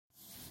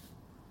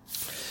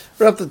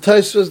We're up to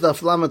Tosfos,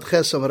 Daf Lamed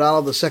Ches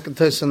Amar, the second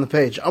Tosfos on the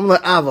page. Amar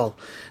Aval.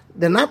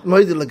 They're not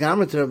moided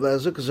legamrit to Rav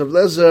Lezer, because Rav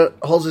Lezer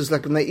holds this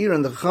like Neir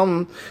and the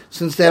Chum,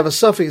 since they have a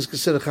suffix, is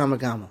considered Chama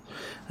Gamal.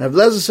 Rav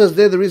Lezer says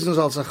they're the reasons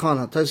also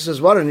Chana. Tosfos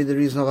says, what? I need the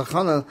reason of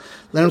Chana.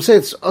 Let him say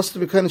it's us to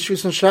be kind of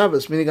Shvis on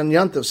Shabbos, meaning on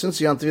Yantiv.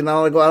 Since Yantiv, you're not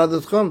allowed to go out of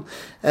the Chum,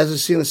 as we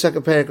see in the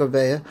second parak of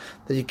Beya,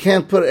 that you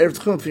can't put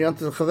Erev Chum for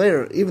Yantiv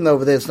Chaver, even though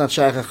over there it's not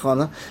Shaykh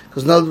Chana,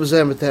 because no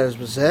B'zeh Meter is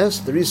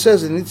B'zeh. The Reese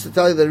says it needs to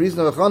tell you the reason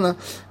of Chana,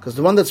 because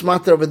the one that's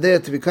matter over there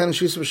to be kind of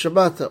Shvis of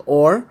Shabbat,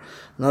 or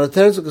not a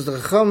teretz, because the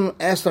Chacham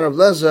asked on Rav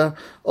Lezer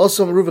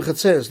also Meruva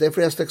Chatzeres.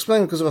 Therefore, he has to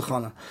explain because of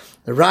Achana.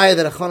 The Raya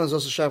that Achana is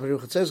also Shaf Meruva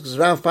Chatzeres, because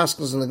Rav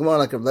Paskins in the Gemara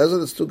like Rav Lezer,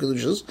 that's two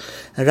Kedushas,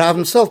 and Rav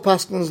himself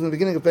Paskins in the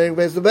beginning of Perek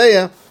Beis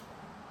Debeya,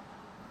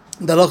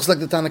 that looks like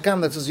the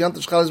Tanakam that says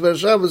Yontav Shchalis Ber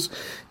Shabbos,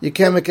 you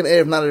can't make an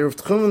Erev, not Erev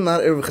Tchum,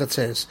 not Erev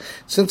Chatzeres.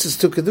 Since it's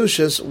two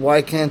Kedushas,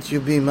 why can't you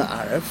be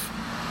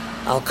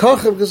Ma'arif? Al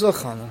Kochav because of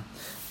Achana.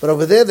 But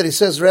over there that he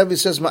says, Rebbe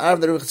says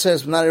Ma'arif, the Erev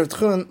Chatzeres, but not Erev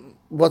Tchum.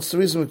 What's the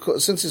reason?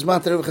 Since he's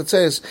matter of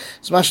Chatzeres,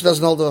 Smash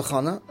doesn't hold the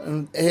Achana.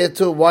 And here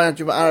too, why aren't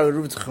you Ma'ara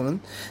Ruv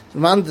Tchumen? The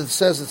man that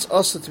says it's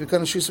also to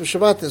become a Shis of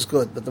Shabbat is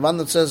good, but the man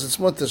that says it's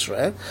Mut is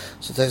rare.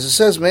 So Taisa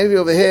says, maybe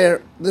over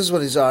here, this is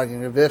what he's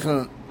arguing,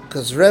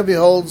 because Rebbe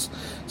holds,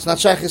 it's not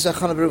Shachis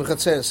Achana Ruv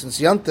Chatzeres, since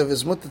Yantav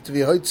is Mut to be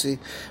Hoitzi,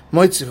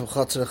 Moitzi from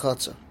Chatzer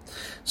Chatzer.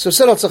 So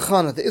said al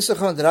Tzachana, the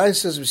Isachana that I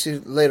says we see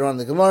later on in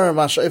the Gemara,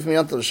 Masha Eifim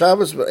Yantav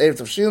Shabbos, but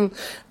Erev Tavshin,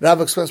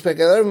 Rabbi explains Pek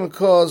Erev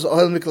because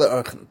Ohel Mikla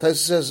Erchen. Taisa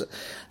says,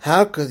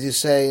 how could you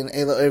say in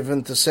Ela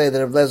Erev to say that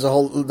Rav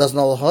Lezer doesn't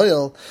hold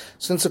Hoyel,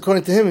 since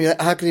according to him,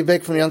 how could he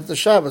bake from Yantav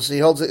Shabbos? He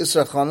holds the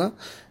Isachana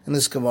in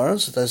this Gemara.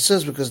 So Taisa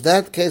says, because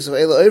that case of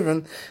Ela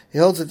Erev, he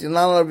holds that you're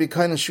not allowed to be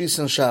kind of Shvis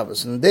on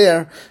Shabbos. And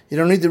there, you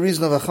don't need the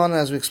reason of Achana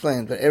as we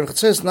explained. But Erev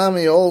Chatzeres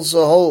Nami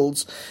also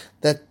holds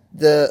that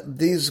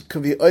these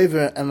could be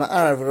over and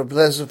ma'arav or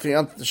Lezer for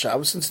Yontav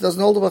Shabbos, since he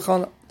doesn't hold a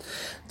Achana.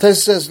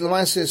 Tes says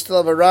Lamaisi still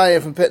have a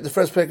raya from the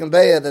first Perek in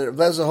Beya that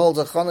Lezer holds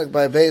a Achana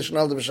by Beya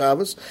Shnal de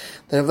B'Shabbos.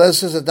 That Lezer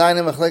says a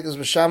Dainim Achlekes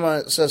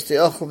B'Shamai says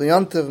Tiachol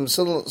Yontav and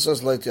Mesil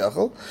says Lo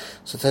Tiachol.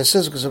 So Tes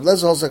says because if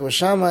Lezer holds like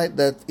B'Shamai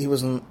that he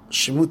was in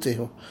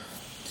Shimutihu.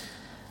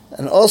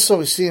 And also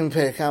we see in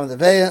Perek Ham the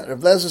Beya Rav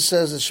Lezer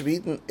says it should be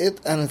eaten it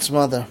and its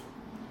mother.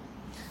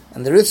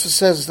 And the Ritva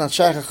says it's not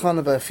Shaykh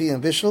HaChana by Fi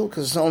and Bishul,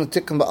 because it's only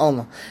Tikkun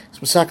Ba'alma. It's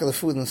Masaka the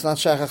food, and it's not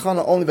Shaykh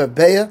HaChana only by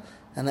Beya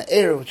and the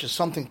Erev, which is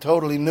something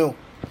totally new.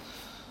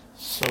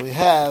 So we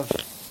have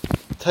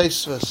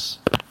Tosfos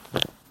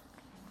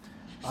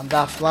on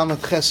Daf Lamed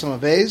Chesam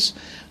Abeis.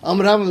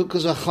 Amram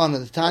because of Chana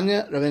the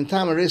Tanya. Rabbi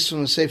Tam erased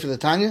from the Sefer the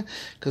Tanya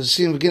because you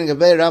see in the beginning of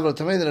Beir Rabbi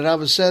Tamei that the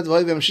Rabbi said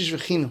V'oi b'Mashish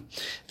v'chinu.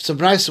 If it's a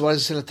brisa, why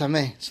does it say a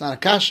Tamei? It's not a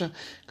kasha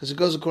because it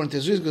goes according to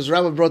Zuz. Because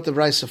Rabbi brought the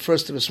brisa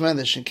first to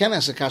Besmedish and can't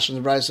ask a kasha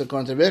in the brisa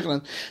according to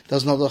Bechlan.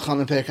 Doesn't know the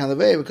Chana Perek on the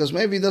Beir because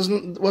maybe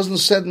it wasn't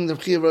said in the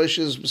B'chiyah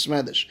Rosh's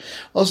Besmedish.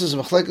 Also, there's a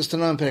Machlekes to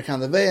know in Perek on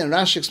the Beir, and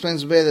Rashi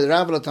explains the Beir that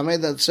Rabbi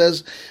Tamei that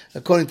says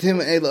according to him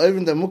Eila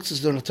Oivin the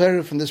Muktzis doing a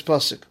Torah from this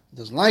pasuk.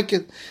 Doesn't like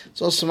it.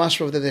 It's also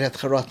mashma that they had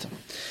charatim.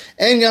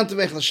 Ein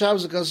Yantav Echel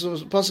Shabbos because the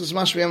pasuk is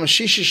mashma yam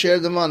shishi share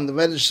the man. The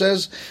Medrash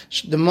says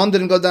the man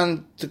didn't go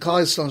down to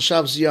Klal Yisrael on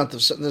Shabbos Yantav.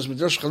 So there's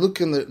Midrash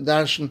Chaluk in the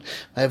Darshan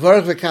by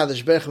Varach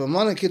v'Kadosh Berach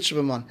v'man and Kitsh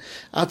v'man.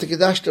 Ata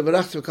Kedash to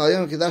Berach v'Kal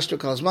Yom Kedash to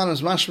Kal Zman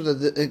is mashma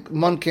that the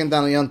man came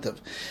down on Yantav.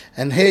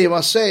 And here you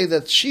must say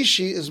that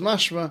shishi is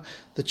mashma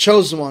the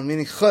chosen one,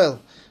 meaning Chol,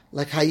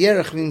 like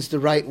Hayerach means the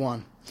right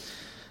one.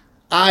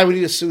 We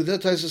need a Suda.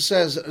 Taisa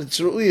says it's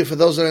Ru'uyah for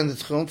those that are in the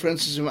Tchum. For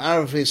instance, in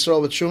Araf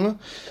Yisrael B'Truma,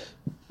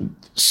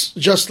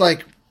 just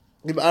like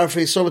in Araf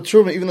Yisrael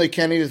B'Truma, even though you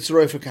can't eat it, it's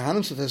Ru'uyah for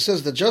Kahanim. So Taisa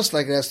says that just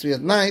like it has to be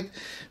at night,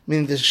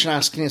 meaning the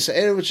Shnas K'niyas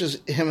Erev, which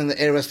is him in the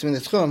Erev has to be in the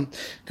Tchum.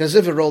 Because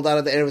if it rolled out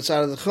of the Erev, it's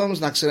out of the Tchum, it's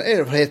not K'niyas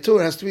Erev.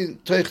 Hayatur has to be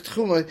Toich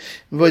Tchumah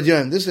V'Vod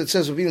Yom. This it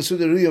says, V'Vin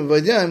Suda Ru'uyah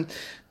V'Vod Yom.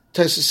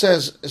 Taisa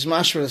says, is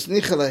mashma as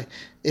nichalei,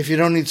 if you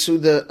don't need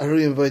Suda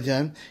Ru'uyah V'Vod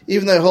Yom,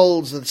 even though it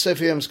holds that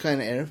Sefer Yom is kind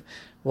of Erev.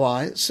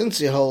 Why? Since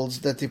he holds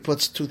that he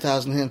puts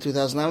 2,000 here and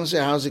 2,000 hours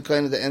here, how is he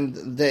going at the end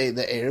of the day,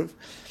 the Erev?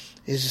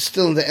 Is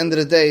still in the end of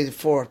the day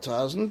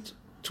 4,000,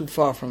 too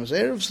far from his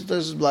Erev, so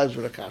there's his lives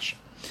with a kasha.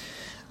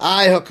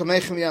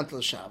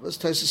 Shabbos.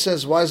 Taisa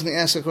says, why isn't he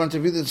asked according to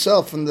Read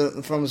itself from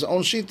his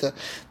own shita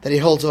that he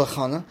holds a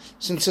Achana?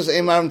 Since it says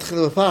Eimar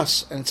M'tchil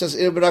V'pas, and it says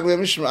Ir B'Raglim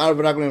Mishim, Ar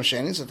B'Raglim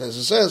Sheni. So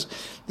Taisa says,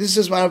 this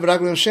is Mar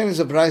B'Raglim Sheni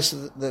is a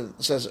brayso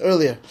that says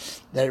earlier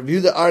that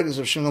Revuda argues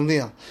of Shem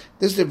Gamliel.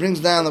 This brings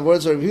down the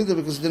words of Revuda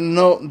because they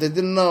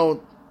didn't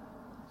know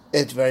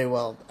it very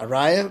well.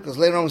 Araya, because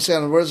later on we say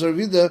on the words of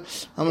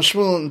Revuda, I'm a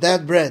Shmuel and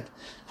that bread.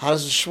 How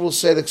does the Shmuel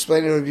say to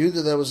explain the review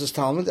that was his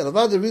Talmud? And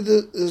about the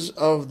review is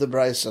of the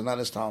Brisa, not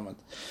his Talmud.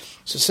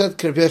 So said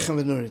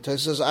Kerbechem V'Nuri. Taisa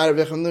says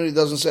Kerbechem V'Nuri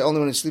doesn't say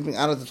only when he's sleeping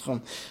out of the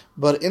Tchum,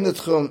 but in the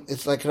Tchum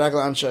it's like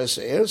Ragla Ansha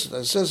Yisrael. So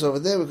it says over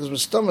there because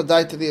Mistama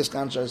died to the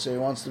Ansha Yisrael. He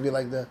wants to be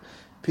like the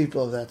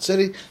people of that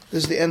city.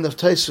 This is the end of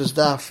Tosfos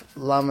Daf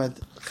Lamed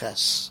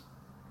Ches.